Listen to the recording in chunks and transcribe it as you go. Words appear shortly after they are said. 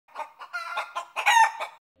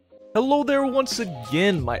Hello there once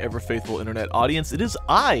again, my ever-faithful internet audience. It is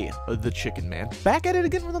I, the Chicken Man, back at it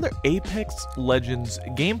again with another Apex Legends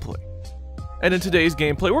gameplay. And in today's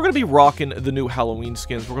gameplay, we're going to be rocking the new Halloween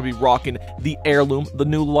skins, we're going to be rocking the heirloom, the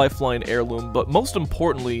new Lifeline heirloom, but most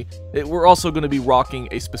importantly, we're also going to be rocking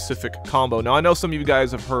a specific combo. Now, I know some of you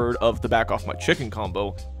guys have heard of the Back Off My Chicken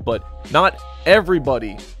combo, but not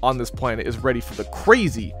everybody on this planet is ready for the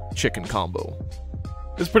Crazy Chicken combo.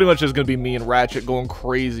 This pretty much is going to be me and Ratchet going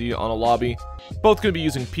crazy on a lobby. Both going to be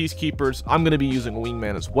using Peacekeepers. I'm going to be using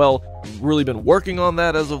Wingman as well. I've really been working on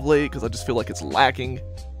that as of late because I just feel like it's lacking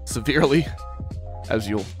severely, as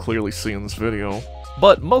you'll clearly see in this video.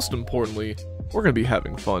 But most importantly, we're going to be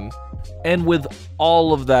having fun. And with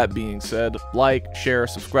all of that being said, like, share,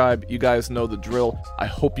 subscribe. You guys know the drill. I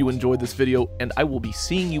hope you enjoyed this video, and I will be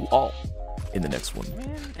seeing you all in the next one.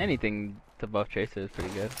 Man, anything to buff Tracer is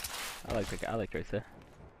pretty good. I like Tracer.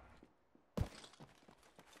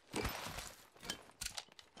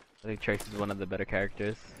 I think Trace is one of the better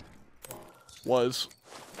characters. Was.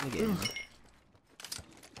 In the game.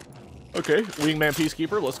 Okay, Wingman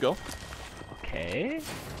Peacekeeper, let's go. Okay.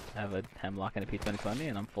 I have a Hemlock and a P2020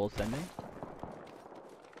 and I'm full sending.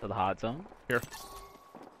 To the hot zone. Here.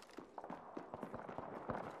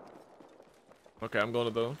 Okay, I'm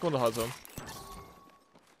going to the hot zone.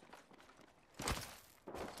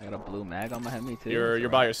 I got a blue mag on my Hemi too. You're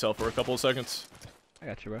by yourself for a couple of seconds. I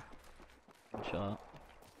got you, bro. Chill out.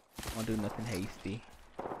 I won't do nothing hasty.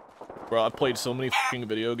 Bro, I've played so many f***ing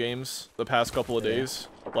video games the past couple of days.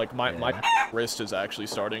 Like, my wrist is actually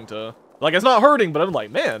starting to... Like, it's not hurting, but I'm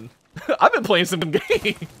like, man, I've been playing some games.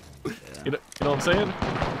 Yeah. You know what I'm saying?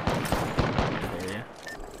 Yeah.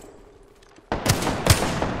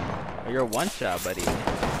 Oh, you're a one-shot, buddy.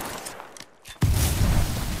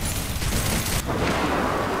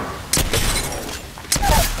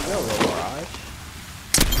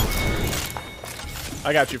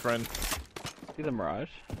 I got you, friend. See the Mirage?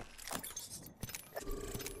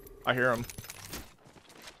 I hear him.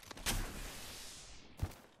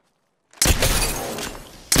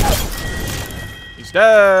 He's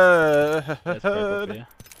dead. That's purple for you.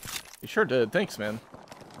 He sure did. Thanks, man.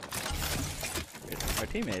 Our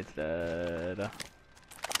teammate's dead.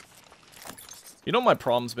 You know what my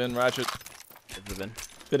problem's been, Ratchet? What's it been?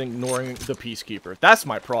 Been ignoring the Peacekeeper. That's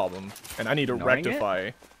my problem, and I need to Ignoring rectify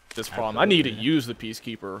this problem. Absolutely. I need to use the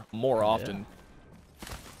Peacekeeper more often.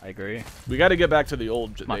 I agree. We got to get back to the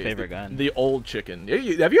old. My favorite gun. The old chicken.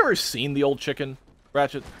 Have you ever seen the old chicken,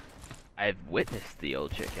 Ratchet? I've witnessed the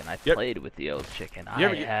old chicken. I've Yep. played with the old chicken. You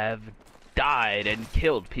I ever- have died and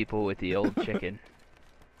killed people with the old chicken.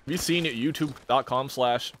 Have you seen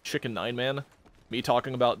youtube.com/chicken9man? Me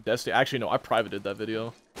talking about Destiny. Actually, no, I privated that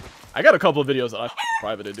video. I got a couple of videos that I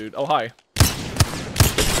privated, dude. Oh, hi.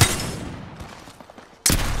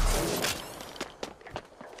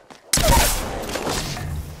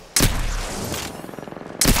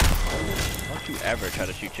 Don't you ever try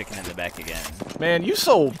to shoot chicken in the back again. Man, you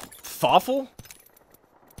so thoughtful.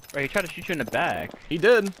 Bro, he tried to shoot you in the back. He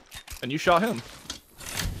did. And you shot him.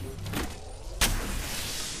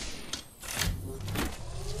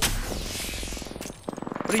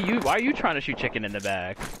 Why are you trying to shoot chicken in the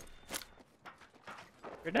back?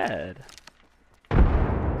 You're dead.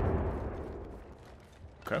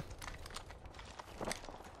 Okay.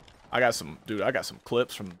 I got some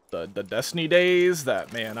clips from the Destiny days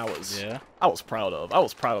that, man, I was proud of. I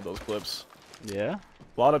was proud of those clips. Yeah?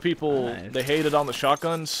 A lot of people, Nice. they hated on the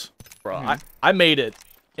shotguns. Bro, I made it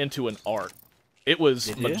into an art. It was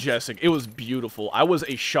Did you? majestic. It was beautiful. I was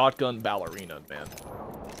a shotgun ballerina, man.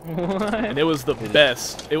 What? And it was the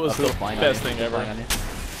best. It was the best thing ever.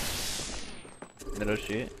 Middle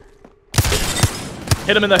shoot.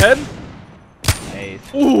 Hit him in the head. Nice.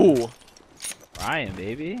 Ooh. Ryan,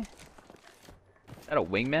 baby. Is that a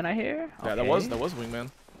wingman I hear? Yeah, that Okay. was Wingman.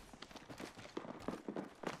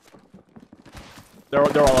 They're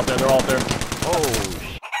all up there. They're all up there. Oh,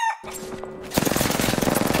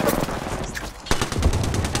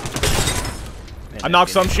 I knocked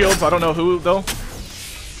some shields. I don't know who though.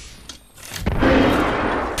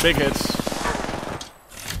 Big hits.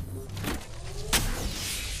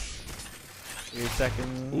 3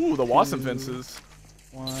 seconds. Ooh, the Watson fences.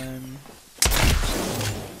 1.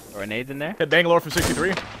 Grenades in there? Hit Bangalore for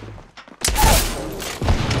 63.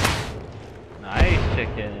 Nice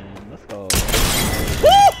chicken. Let's go.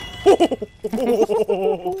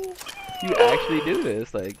 You actually do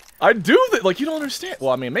this, like. I do that. Like, you don't understand. Well,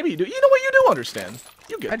 I mean, maybe you do. You know what? You do understand.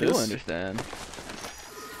 You get I this. do understand.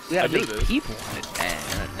 We gotta I do make this. people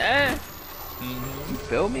understand. You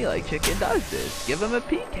feel me? Like Chicken does this. Give him a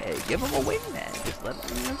PK. Give him a wingman. Just let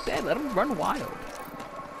him, let him run wild.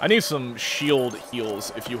 I need some shield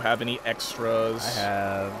heals if you have any extras.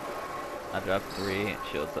 I dropped 3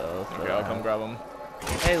 shield cells. So Okay, I'll come grab them.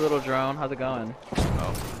 Hey, little drone, how's it going?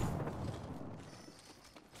 Oh.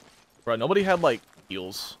 Bro, nobody had like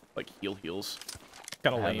heals, like heals.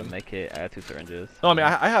 Kind of I lame. have a med kit. I have 2 syringes. No, I mean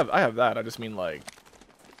I have that. I just mean like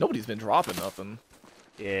nobody's been dropping nothing.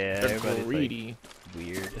 Yeah, They're everybody's greedy. like,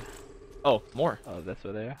 weird. Oh, more. Oh, that's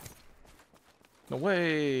where they are. No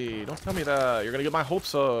way! Don't tell me that. You're gonna get my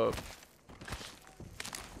hopes up.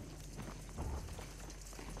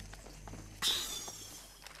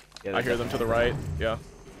 Yeah, I hear them to the right. Yeah.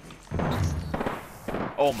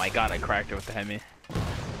 Oh my god, I cracked her with the Hemi.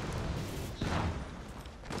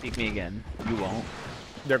 Peek me again. You won't.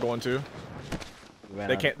 They're going to.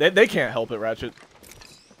 They can't. They can't help it, Ratchet.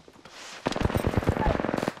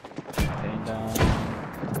 Staying down.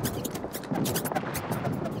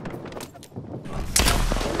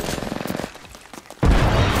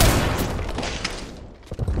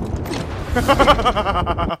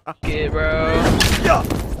 Get bro. Yeah.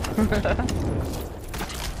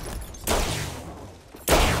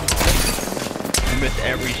 You missed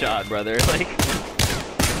every shot, brother. Like.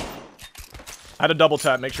 I had a double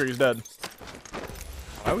tap. Make sure he's dead.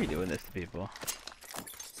 Why are we doing this to people?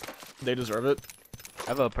 They deserve it. I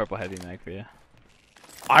have a purple heavy mag for you.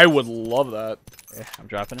 I would love that. Yeah, I'm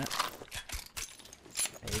dropping it.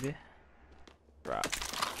 Maybe. Drop.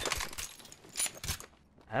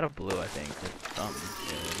 I had a blue, I think. Or something.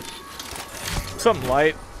 Something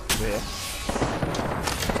light. Yeah.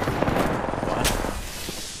 What?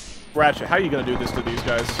 Ratchet, how you gonna do this to these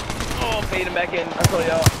guys? Oh, fade him back in. I told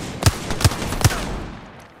y'all.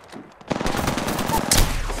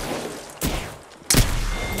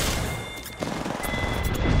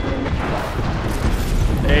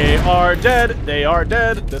 They are dead. They are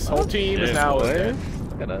dead. This whole team is now dead.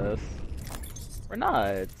 Look at us. We're not.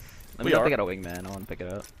 Let me We go are. pick out a wingman. I want to pick it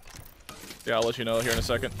up. Yeah, I'll let you know here in a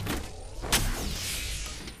second.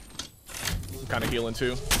 I'm kind of healing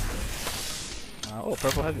too. Oh,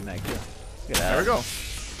 purple heavy mag too. Look at that. There we go.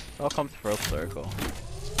 It all comes full circle.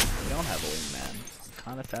 We don't have a wingman. I'm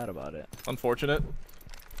kind of sad about it. Unfortunate.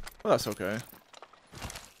 Well, that's okay.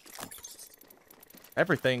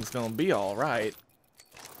 Everything's gonna be all right.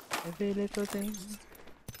 Every little thing.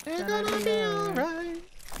 It's gonna be all right.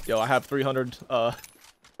 Yo, I have 300. I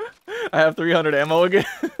have 300 ammo again.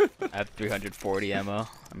 I have 340 ammo.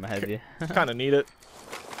 I'm heavy. Kind of need it.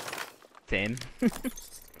 Same.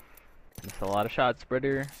 Missed a lot of shots,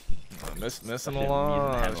 Spritter. Missing a I'm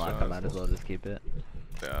lot. using hemlock. I might as well just keep it.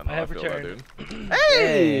 Yeah, no, I have feel that, returned. dude.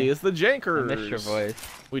 Hey, it's the Jankers. I missed your voice.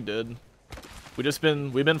 We did. We've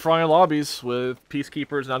been frying lobbies with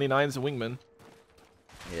Peacekeepers, 99s, and Wingmen.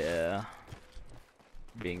 Yeah.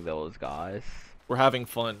 Being those guys. We're having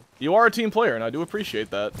fun. You are a team player, and I do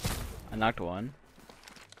appreciate that. I knocked one.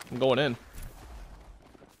 I'm going in.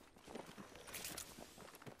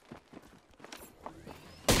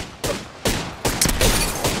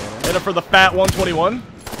 Hit it for the fat 121.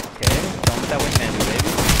 Okay, tell me what that wingman do, baby.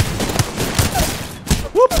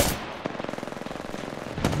 Whoop!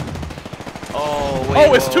 Oh, wait.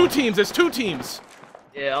 Oh, it's whoa. 2 teams. It's 2 teams.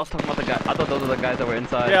 Yeah, I was talking about the guy. I thought those were the guys that were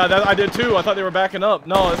inside. Yeah, I did too. I thought they were backing up.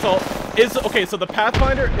 No, it's all. It's okay. So the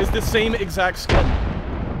Pathfinder is the same exact skin.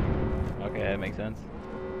 Okay, that makes sense.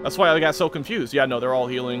 That's why I got so confused. Yeah, no, they're all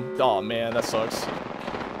healing. Oh man, that sucks.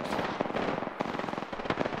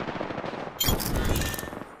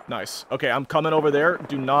 Nice. Okay, I'm coming over there.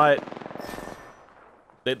 Do not.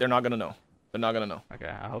 They're not gonna know. They're not gonna know. Okay,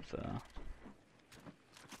 I hope so.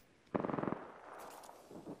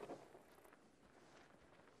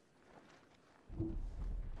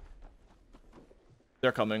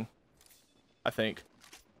 They're coming. I think.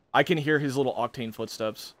 I can hear his little Octane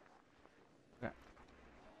footsteps. Okay.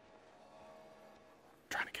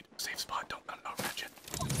 Trying to get to a safe spot. Don't Ratchet.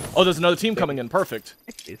 Oh, there's another team coming in. Perfect.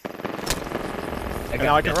 And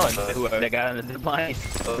now I can run. Whoever that guy on the zip line.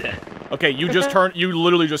 Okay, you just turned. You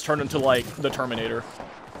literally just turned into like the Terminator.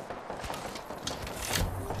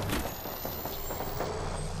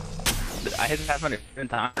 I hit the Pathfinder 7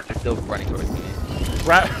 times. They're still running towards me.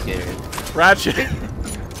 Scared. Ratchet.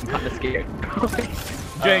 I'm kinda scared.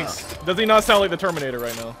 Jinx, does he not sound like the Terminator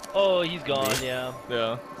right now? Oh, he's gone, yeah.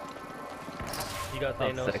 Yeah. You got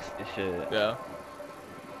Sounds Thanos. sexy as shit. Yeah.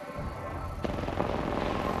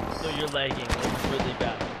 No, you're lagging really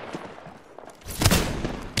bad.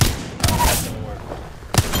 That's gonna work.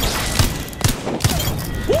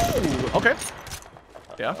 Woo! Okay.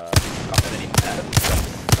 Yeah.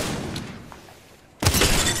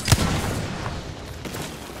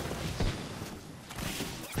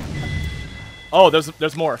 Oh,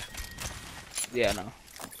 there's more. Yeah, no.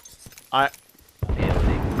 Italy.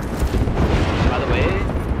 By the way,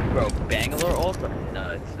 bro, Bangalore also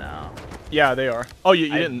nuts now. Yeah, they are. Oh,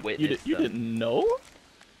 you I didn't witnessed you them. didn't know?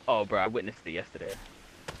 Oh, bro, I witnessed it yesterday.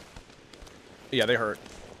 Yeah, they hurt.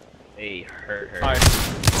 They hurt her. Hi.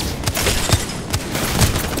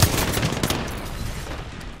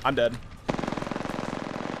 I'm dead.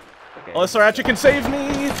 Okay. Oh, sorry, Ratchet can save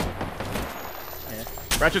me! Yeah.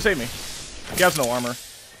 Ratchet, save me. He has no armor.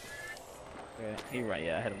 Okay. He right,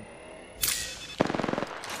 yeah, I hit him.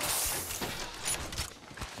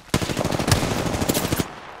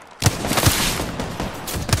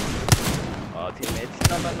 Oh, teammates.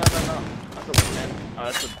 No. That's a win, man. Oh,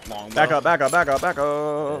 that's a long bow. Back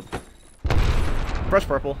up. Brush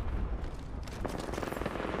purple.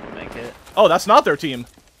 Make it. Oh, that's not their team.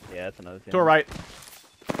 Yeah, that's another team. To our right.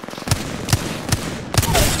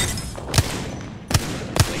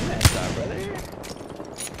 Wingman shot, brother.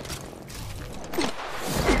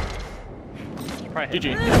 Probably hit GG.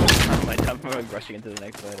 me. I'm rushing into the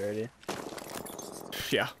next fight already.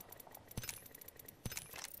 Yeah.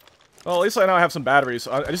 Well, at least I now have some batteries.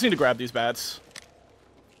 I just need to grab these bats.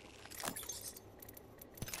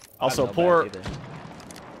 Also, poor.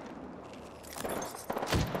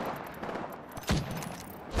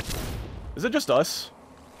 Is it just us?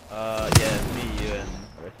 Yeah, it's me, you, and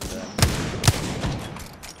the rest of them.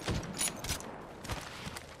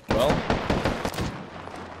 Well.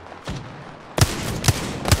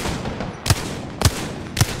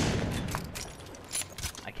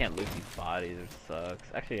 I can't loot these bodies, it sucks.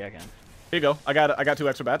 Actually, yeah, I can. Here you go. I got 2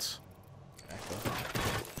 extra bats. Okay, cool.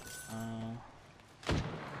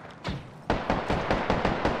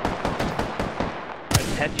 My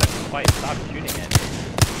head just quite stopped shooting at me.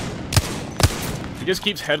 He just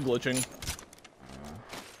keeps head glitching.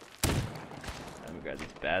 Let me grab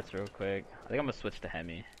these bats real quick. I think I'm gonna switch to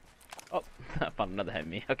Hemi. Oh, I found another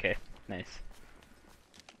Hemi. Okay, nice.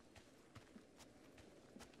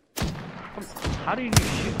 How do you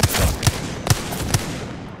shoot?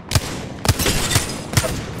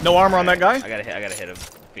 No armor on that guy? I gotta hit him.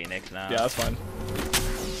 Phoenix now. Yeah, that's fine.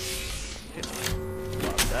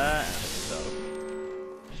 Drop that. So,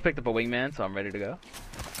 just picked up a wingman, so I'm ready to go.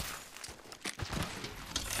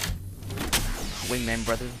 Wingman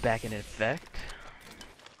Brothers back in effect.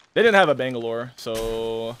 They didn't have a Bangalore,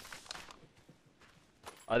 so...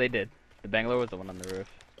 Oh, they did. The Bangalore was the one on the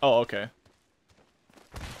roof. Oh, okay.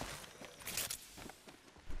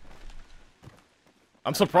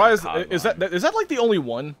 I'm surprised. Is that like the only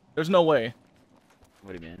one? There's no way.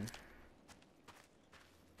 What do you mean?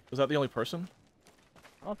 Was that the only person?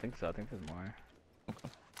 I don't think so. I think there's more.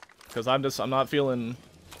 Because I'm not feeling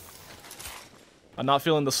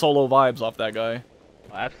the solo vibes off that guy.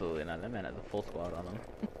 Oh, absolutely not. That man has a full squad on him.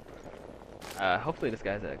 Hopefully this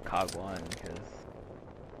guy's at COG 1, because...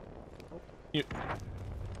 You...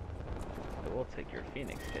 I will take your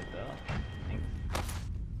Phoenix kit, though. Thanks.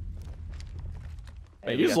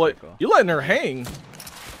 Hey, Hey, you letting her hang. Yeah,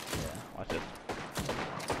 watch this.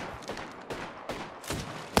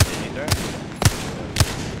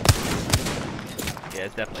 Yeah,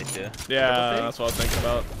 it's definitely 2. Yeah, that's what I was thinking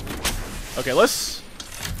about. Okay, let's...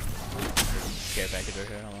 Care package right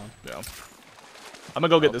here, hold on. Yeah. I'm gonna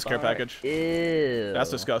go get this care package. Ew. That's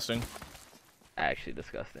disgusting. Actually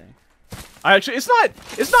disgusting. It's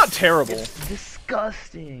not terrible. It's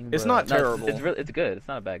disgusting, It's bro. not terrible. It's good. It's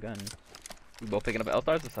not a bad gun. We both picking up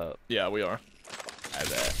L-stars? What's up? Yeah, we are. I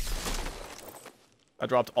bet. I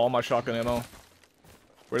dropped all my shotgun ammo.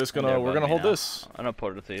 We're gonna hold this. I'm gonna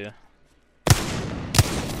port it to you.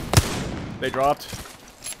 They dropped.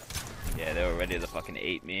 Yeah, they were ready to fucking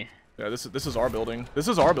ate me. Yeah, this is our building. This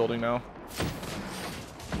is our building now.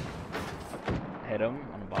 Hit him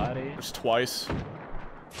on the body. There's twice.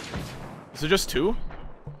 Is it just 2?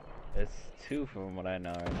 It's 2 from what I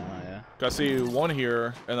know right now, yeah. I see 1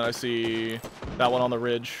 here, and then I see that one on the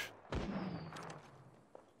ridge.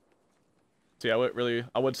 See, I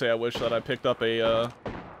would say I wish that I picked up a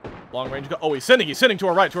long range gun. Oh, he's sending to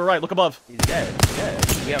our right, look above. He's dead.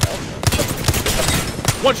 We have Elsa.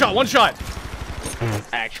 One shot.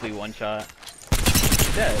 Actually, 1 shot.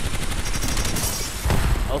 He's dead.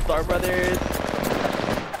 All-Star Brothers.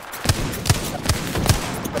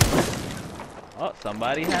 Oh,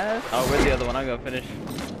 somebody has? Oh, where's the other one? I'm gonna finish.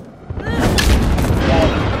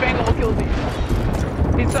 Oh, Bangle will kill me.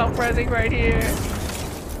 He's self-pressing right here.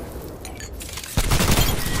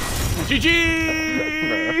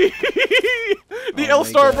 GG! The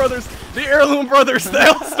L-Star Brothers, the Heirloom Brothers, the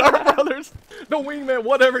L-Star Brothers, the Wingman,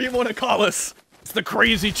 whatever you want to call us. It's the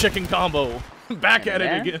crazy chicken combo. Back at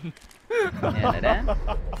it again.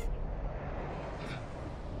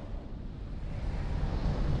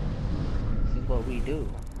 But we do.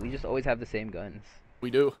 We just always have the same guns We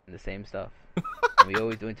do. and the same stuff. And we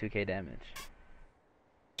always doing 2k damage.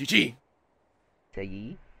 GG. Say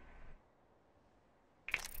ye.